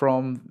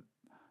from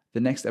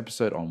the next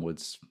episode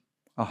onwards,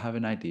 I'll have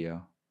an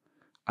idea.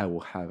 I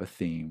will have a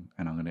theme,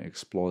 and I'm going to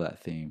explore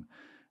that theme,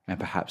 and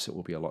perhaps it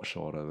will be a lot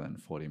shorter than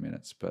 40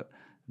 minutes, but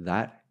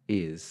that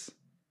is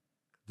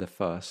the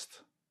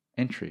first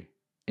entry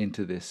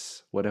into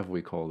this, whatever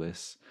we call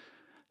this,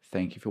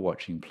 Thank you for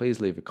watching.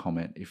 Please leave a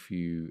comment if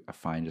you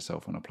find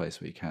yourself in a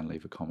place where you can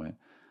leave a comment.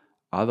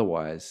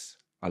 Otherwise,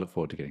 I look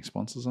forward to getting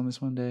sponsors on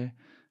this one day.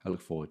 I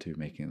look forward to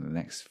making the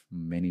next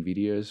many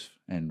videos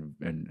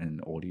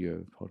and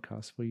audio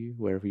podcasts for you,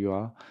 wherever you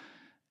are.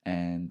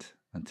 And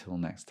until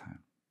next time,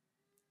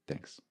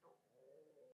 thanks.